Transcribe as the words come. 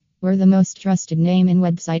We're the most trusted name in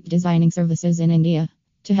website designing services in India.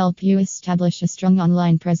 To help you establish a strong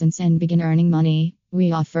online presence and begin earning money,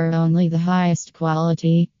 we offer only the highest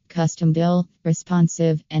quality, custom built,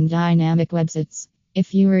 responsive, and dynamic websites.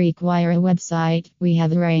 If you require a website, we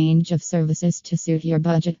have a range of services to suit your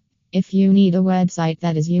budget. If you need a website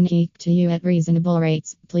that is unique to you at reasonable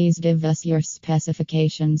rates, please give us your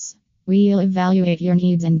specifications. We'll evaluate your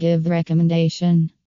needs and give recommendation.